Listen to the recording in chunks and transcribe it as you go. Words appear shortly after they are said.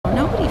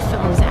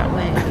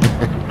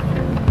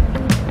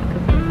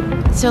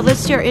So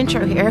let's do our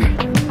intro here.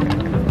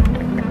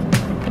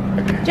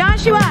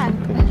 Joshua!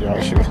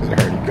 Joshua's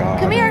already gone.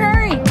 Come here,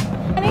 hurry!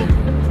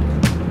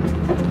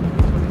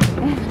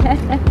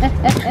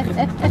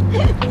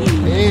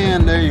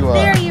 And there you are.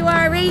 There you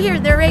are, right here.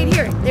 They're right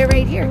here. They're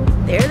right here.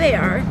 There they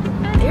are.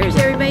 There's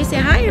everybody. Say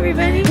hi,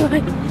 everybody.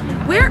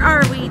 Where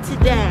are we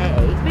today?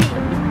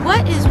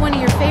 What is one of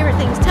your favorite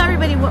things? Tell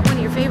everybody what one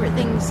of your favorite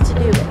things to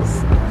do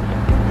is.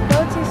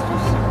 Go to thrift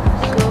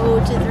stores. Go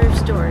to thrift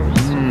stores.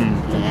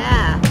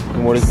 Yeah.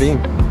 And what is Beam?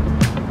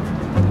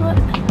 What?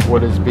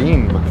 What is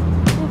Beam?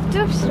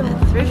 Thrift store.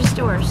 A thrift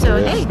store. So,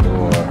 hey,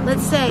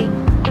 let's say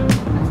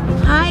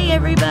hi,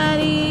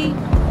 everybody.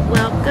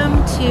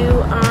 Welcome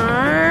to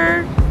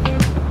our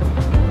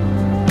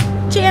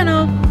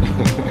channel.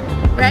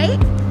 Right?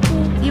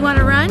 You want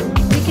to run?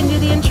 We can do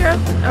the intro?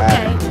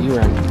 Okay. You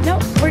run. No,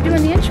 we're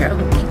doing the intro.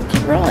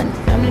 Keep rolling.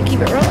 I'm going to keep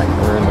it rolling.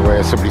 We're in the way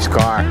of somebody's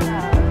car.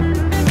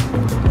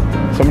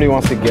 Somebody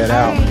wants to get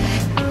out.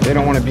 They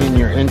don't want to be in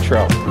your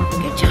intro.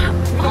 Good job.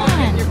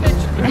 On.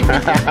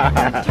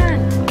 Turn.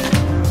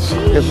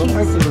 It looked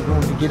like they were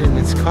going to get in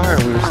this car.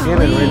 We were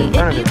standing right in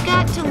front of it. You've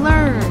got to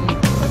learn.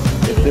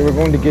 If they were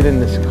going to get in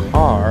this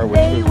car, which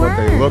is what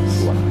they looked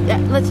like. Yeah,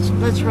 let's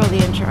roll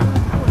the intro. I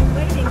was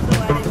waiting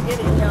so I didn't get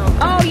it. No.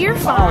 Oh, you're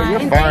fine. Oh,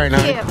 you're fine.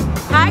 Thank you.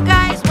 Hi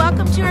guys,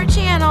 welcome to our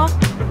channel,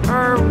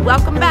 or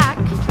welcome back.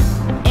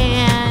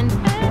 And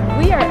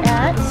we are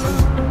at,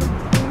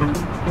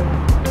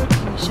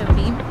 can you show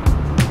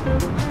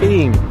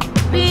Beam?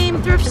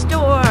 Beam Thrift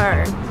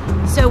Store.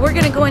 So we're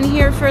gonna go in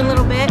here for a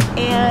little bit,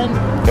 and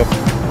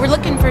we're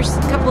looking for a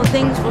couple of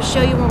things. We'll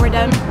show you when we're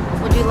done.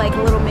 We'll do like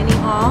a little mini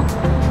haul.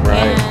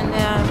 Right. And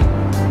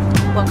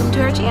welcome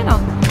to our channel.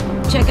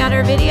 Check out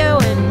our video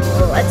and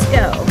let's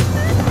go.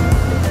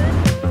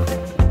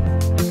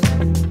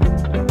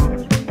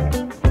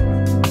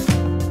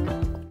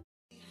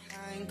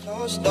 Behind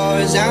closed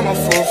doors, I'm a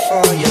fool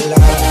for your love.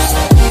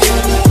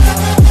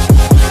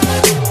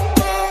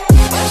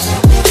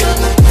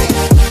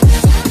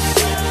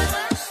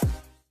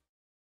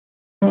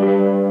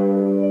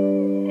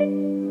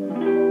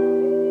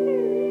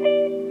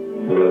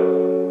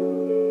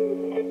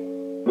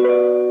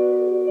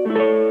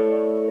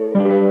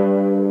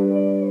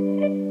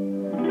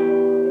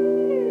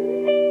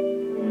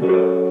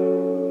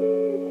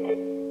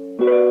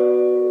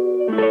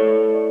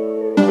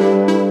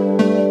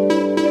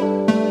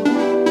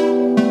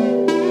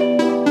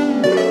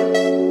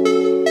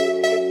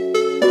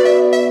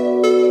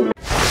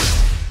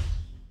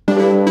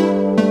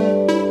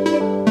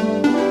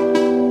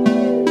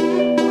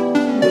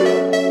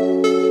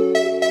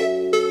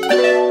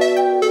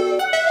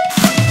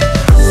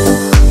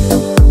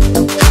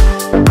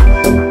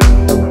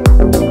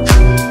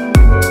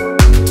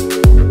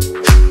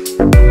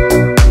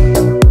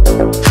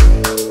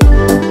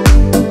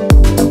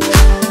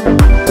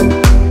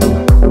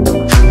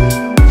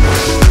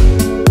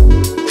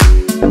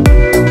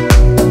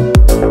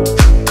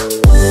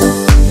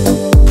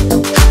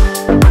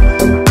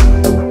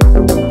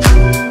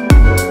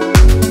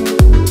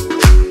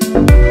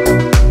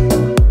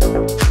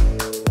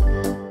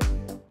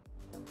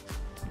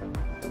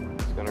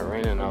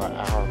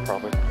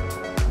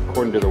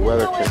 According to the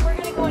weather. We're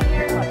gonna go in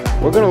here and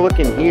look. We're gonna look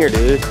in here,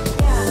 dude. Yeah.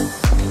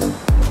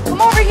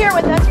 Come over here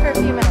with us for a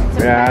few minutes.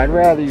 Okay? Yeah, I'd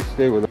rather you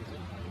stay with us.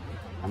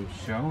 I'm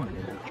showing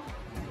you.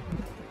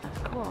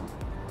 Cool.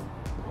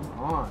 Come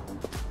on.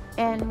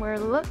 And we're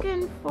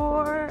looking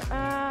for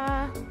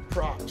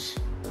Props.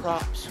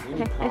 Props. We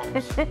need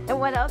props.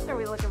 what else are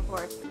we looking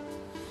for?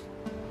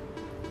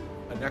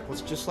 A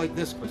necklace just like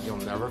this, but you'll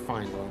never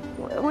find one.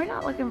 We're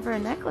not looking for a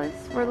necklace.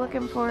 We're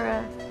looking for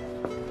a...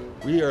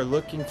 We are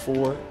looking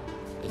for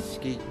a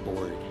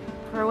skateboard.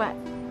 For what?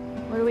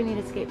 What do we need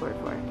a skateboard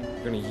for?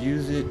 We're gonna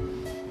use it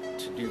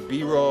to do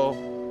B-roll,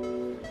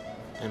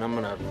 and I'm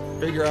gonna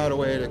figure out a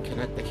way to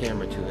connect the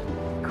camera to it.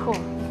 Cool.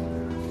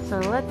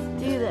 So let's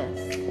do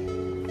this.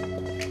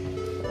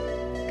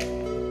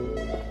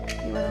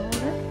 You wanna hold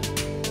it?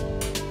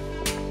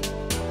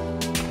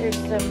 There's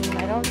some,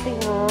 I don't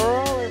think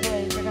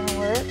rollerblades are gonna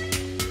work.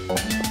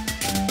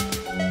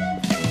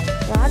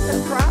 Lots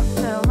of props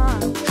though, huh?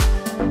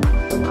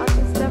 Lots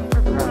of stuff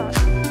for props.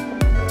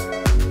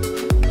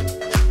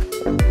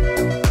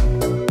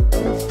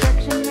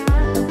 Instruction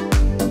mats.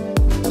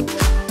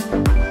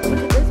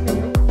 Look at this,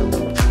 baby.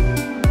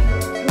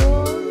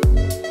 Tools.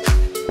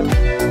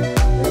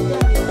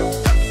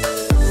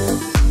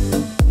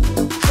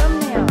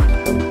 Thumbnail.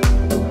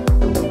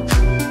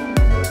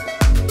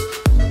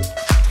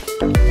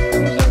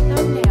 Here's your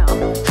thumbnail.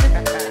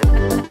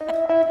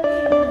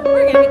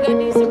 We're gonna go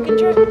do some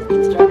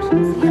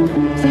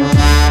constructions.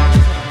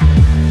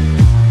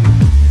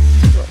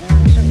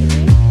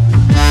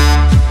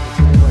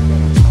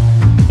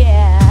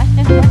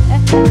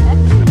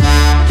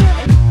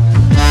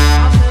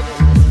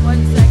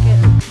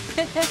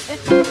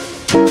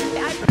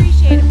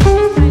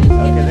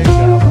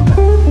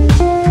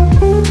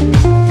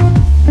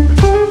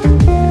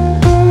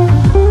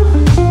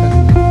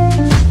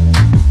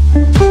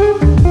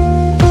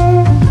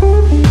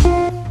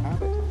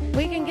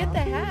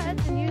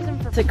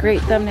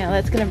 great thumbnail.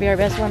 That's gonna be our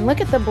best one. Look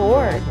at the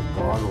board.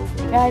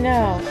 Yeah, I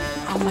know.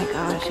 Oh my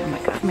gosh, oh my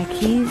god. My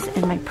keys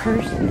and my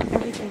purse and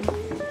everything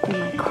in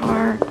my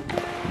car.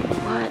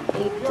 What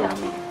a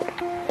dummy.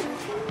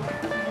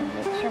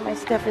 Make sure my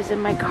stuff is in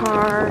my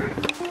car.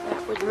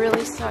 That would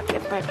really suck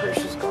if my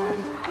purse is gone.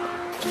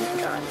 Oh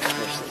my god, my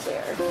purse is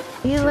there.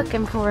 What are you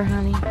looking for,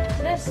 honey?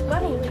 This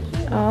bunny right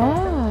here.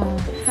 Oh,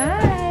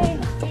 hi.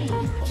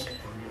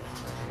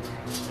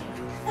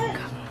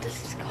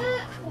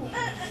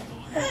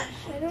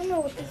 I don't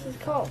know what this is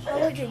called. I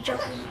like a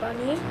jumping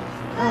bunny.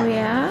 Oh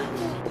yeah?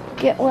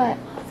 Get what?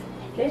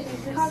 This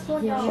is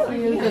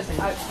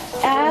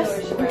 $1.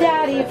 Ask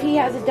Daddy if he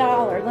has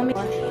 $1. Let me.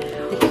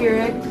 The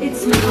Keurig. It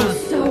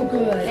smells so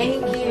good.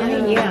 Thank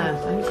you. Yeah.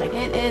 I was like,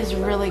 it is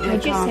really good. I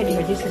just coffee. said to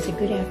her, this is a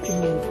good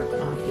afternoon for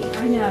coffee.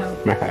 I know.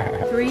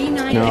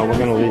 $3.99. No, we're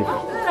gonna leave.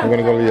 We're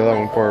gonna go to the other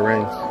one before it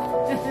rains.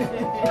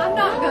 I'm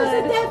not good.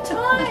 At that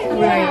time.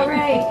 Yeah,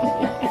 right.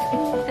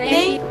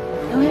 Thank you.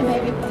 Go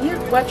ahead, baby. Here,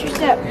 watch your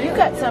step. You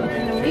got something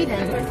and we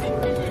didn't.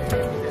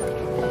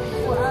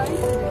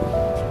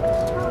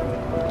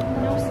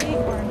 No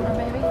skateboard, huh,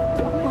 baby?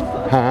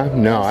 Huh?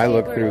 No, I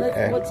looked through.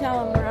 We'll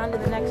tell them we're on to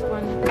the next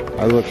one.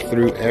 I looked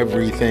through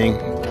everything.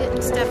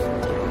 Getting stuff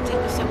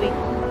so we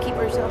keep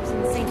ourselves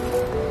in sync.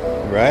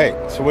 Right.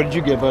 So what did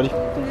you get, buddy?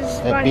 This is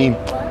At bunny. Beam.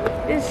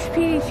 This is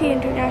PDT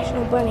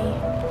International Bunny.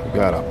 You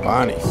got a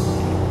Bonnie.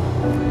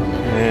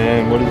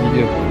 And what did you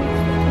do?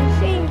 I'm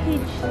saying he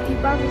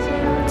bought his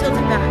hand. Tilt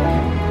it back.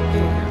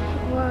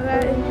 Well,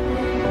 that is.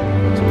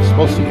 That's what you're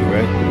supposed to do,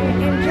 right?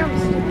 And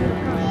jumps.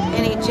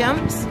 And he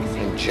jumps.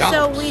 So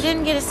we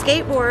didn't get a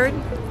skateboard.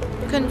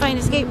 Couldn't find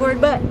a skateboard,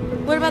 but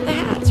what about the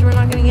hats? We're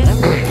not going to get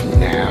them?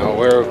 Now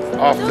we're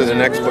off to the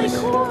next really place.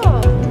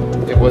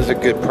 Cool. It was a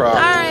good prop.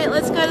 Alright,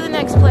 let's go to the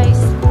next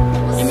place.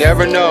 You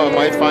never know, I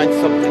might find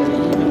something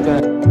even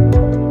better.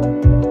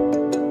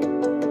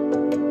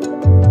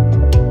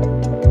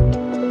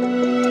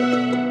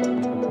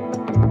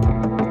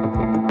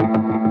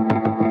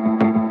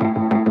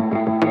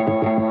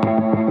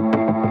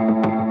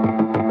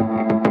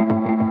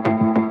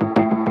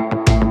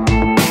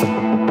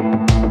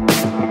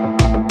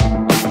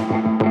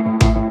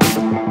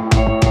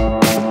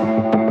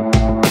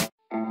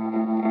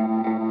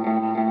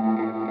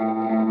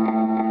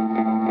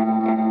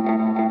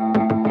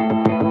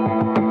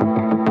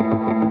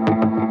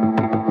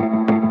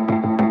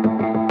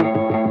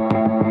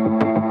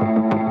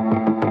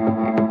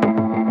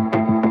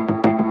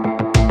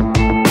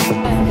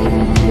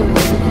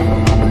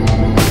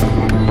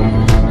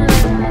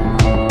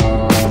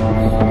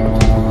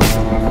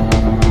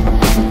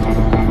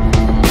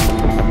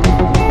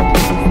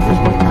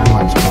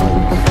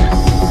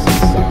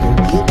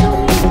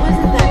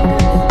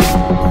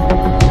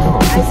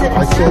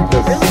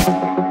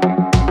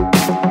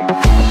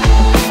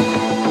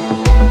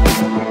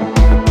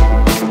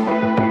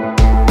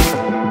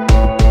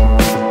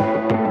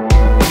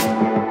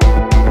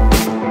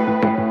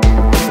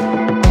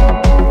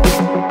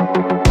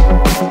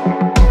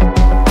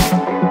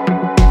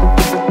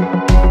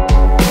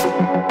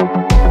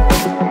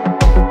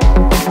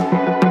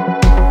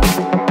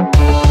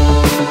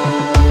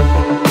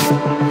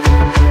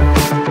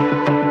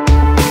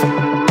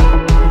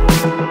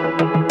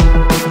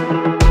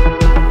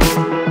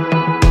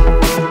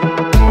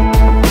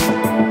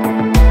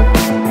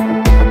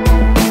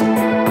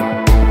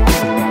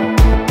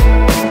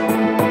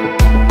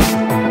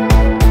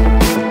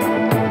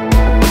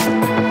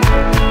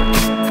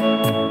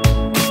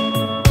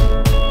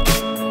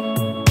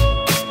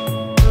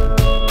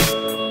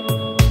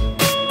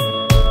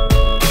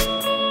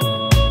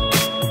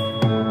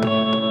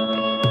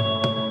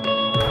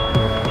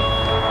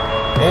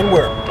 And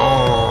we're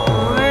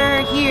on.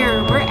 We're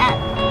here. We're at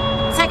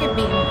second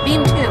beam.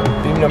 Beam 2.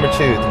 Beam number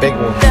 2, the big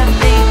one. The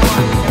big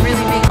one. The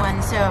really big one.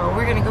 So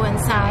we're going to go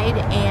inside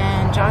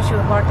and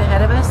Joshua walked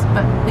ahead of us,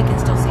 but we can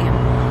still see him.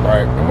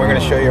 Alright, and we're going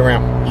to show you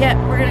around. Yeah,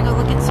 we're going to go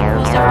look at some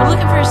cool stuff. We're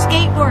looking for a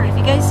skateboard. If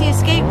you guys see a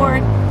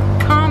skateboard,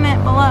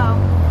 comment below.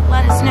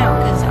 Let us know,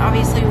 because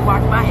obviously we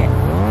walked by it.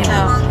 So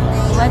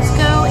let's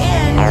go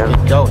in.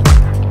 Keep going.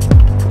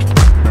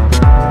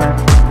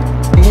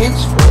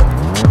 It's full.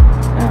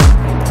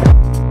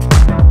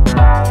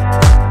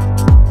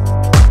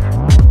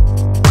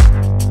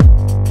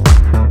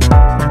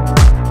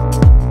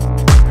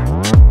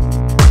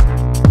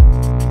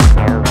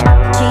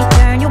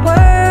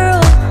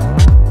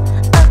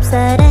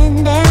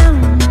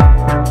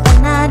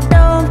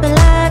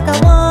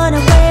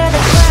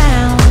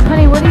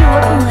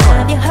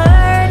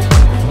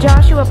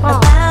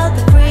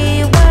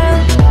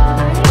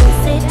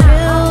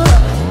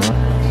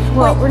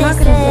 Well, we're not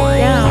going to sit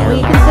down. Well,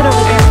 you can sit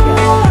over there.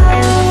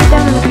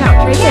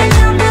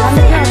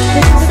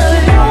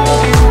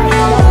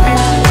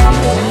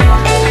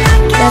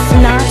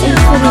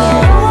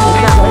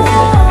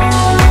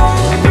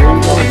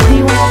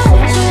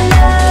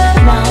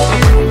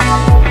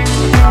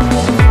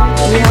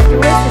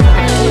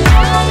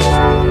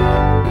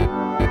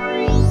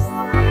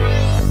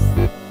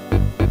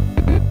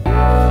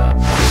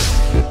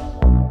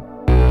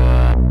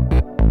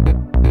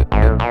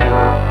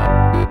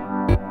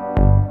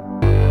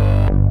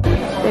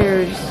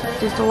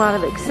 lot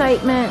of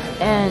excitement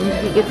and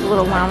he gets a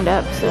little wound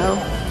up. So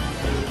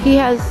he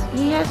has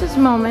his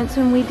moments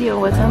and we deal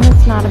with them.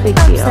 It's not a big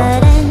deal.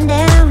 Upside and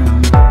down,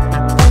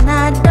 and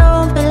I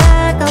don't feel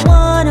like I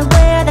wanna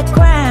wear the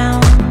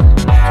crown.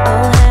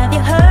 Oh, have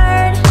you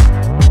heard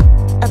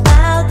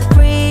about the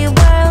free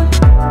world?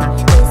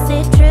 Is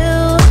it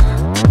true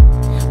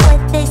what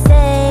they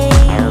say?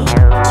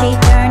 She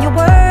turn your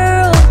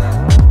world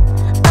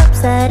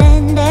upside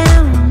and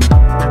down,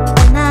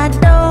 and I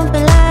don't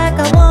feel like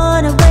I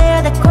wanna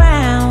wear the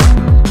crown.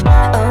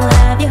 Oh,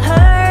 have you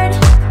heard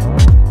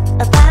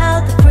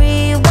about the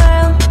free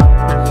world?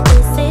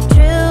 Is it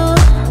true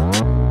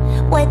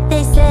what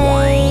they say?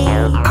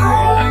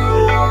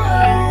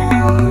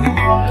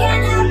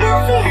 Can't help but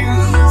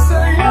feel so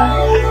low,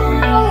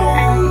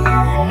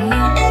 and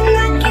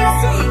I can't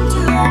seem to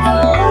go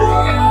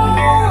without your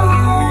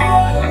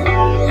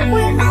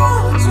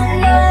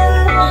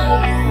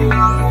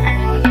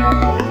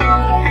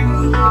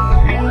love.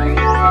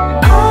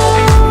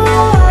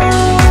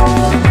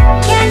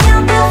 Can't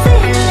help but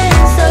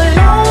feeling so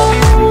low,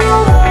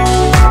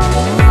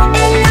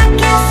 and I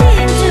can't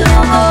seem to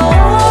go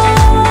without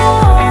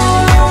your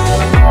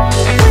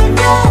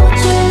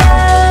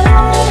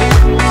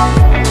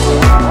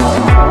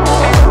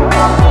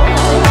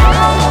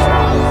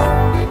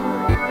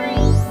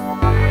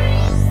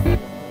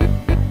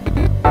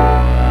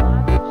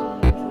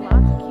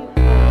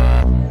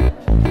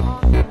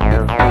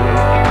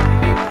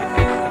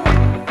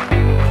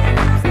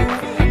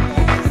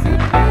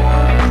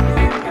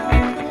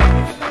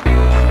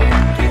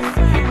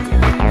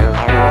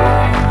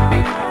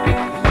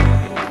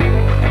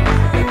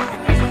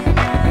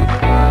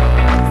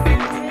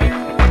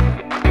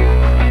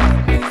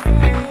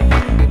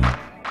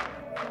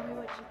Tell me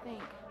what you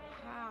think.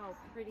 How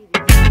pretty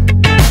these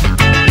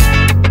are.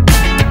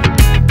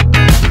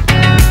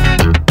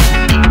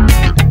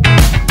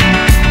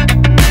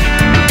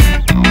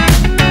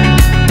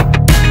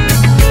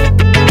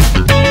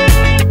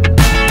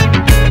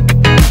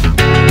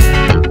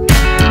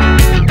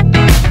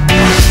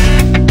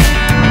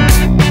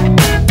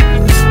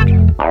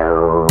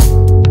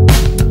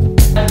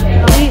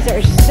 These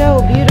are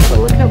so beautiful.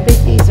 Look how big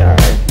these are.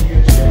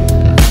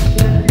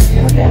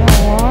 Look at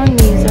how long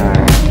these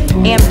are.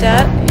 Amped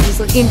up. He's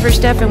looking for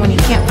stuff, and when he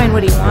can't find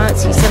what he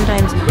wants, he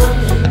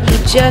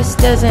just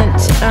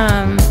doesn't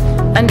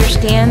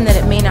understand that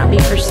it may not be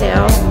for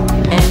sale,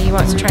 and he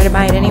wants to try to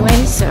buy it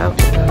anyway. So,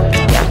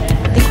 yeah,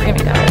 I think we're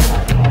gonna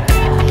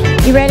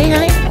go. You ready,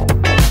 honey?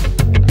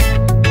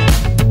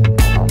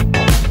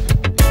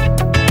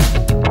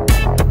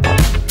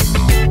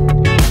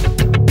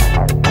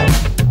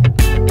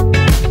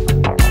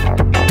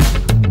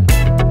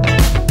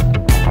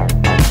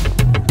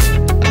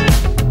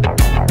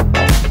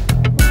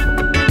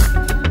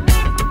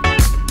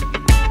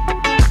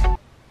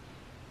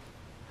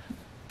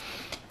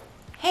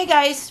 Hey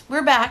guys,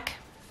 we're back.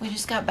 We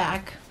just got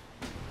back.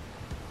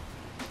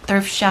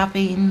 Thrift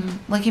shopping,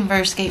 looking for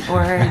a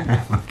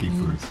skateboard.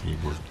 Looking for a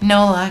skateboard.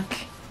 No luck.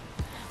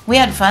 We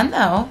had fun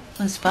though.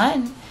 It was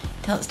fun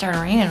until it started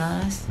raining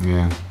on us.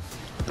 Yeah.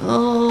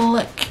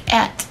 Look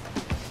at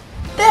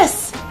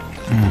this.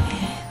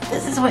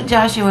 This is what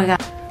Joshua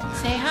got.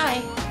 Say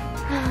hi.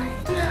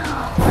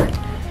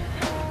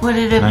 Would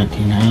it have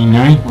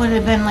 $19.99. would it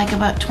have been like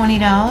about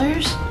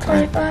 $20?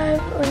 25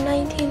 or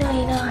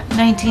 19.99.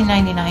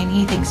 $19.99.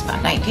 He thinks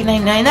about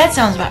 $19.99. That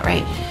sounds about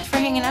right. Thanks for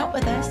hanging out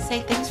with us.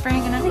 Say thanks for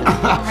hanging out with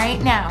us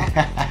right now.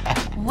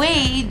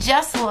 We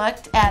just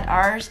looked at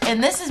ours,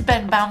 and this has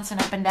been bouncing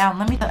up and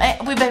down.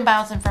 We've been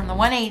bouncing from the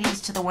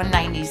 180s to the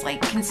 190s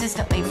like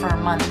consistently for a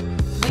month.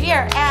 We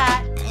are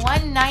at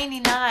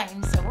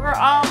 $199, so we're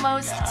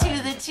almost to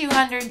the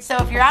 200. So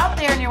if you're out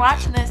there and you're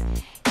watching this,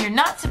 you're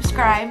not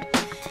subscribed,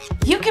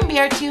 you can be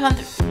our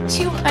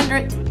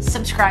 200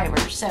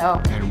 subscribers.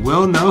 So And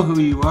we'll know who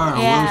you are,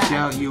 and Yeah. we'll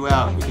shout you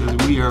out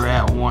because we are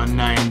at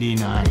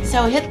 $199.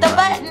 So hit the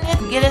button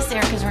and get us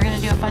there because we're going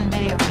to do a fun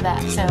video for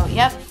that. So,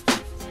 yep,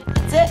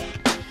 that's it.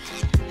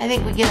 I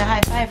think we get a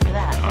high five for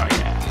that. Oh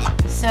yeah.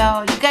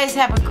 So, you guys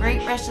have a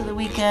great rest of the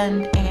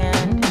weekend.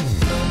 And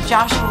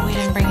Joshua, we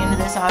didn't bring into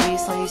this,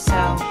 obviously,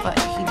 so, but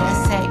he did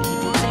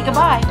say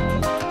goodbye.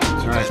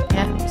 That's right.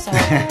 Yep, so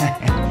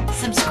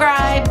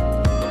subscribe,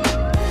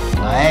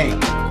 Like,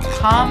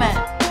 comment.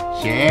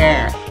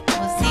 share.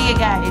 We'll see you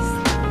guys.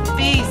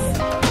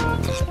 Peace.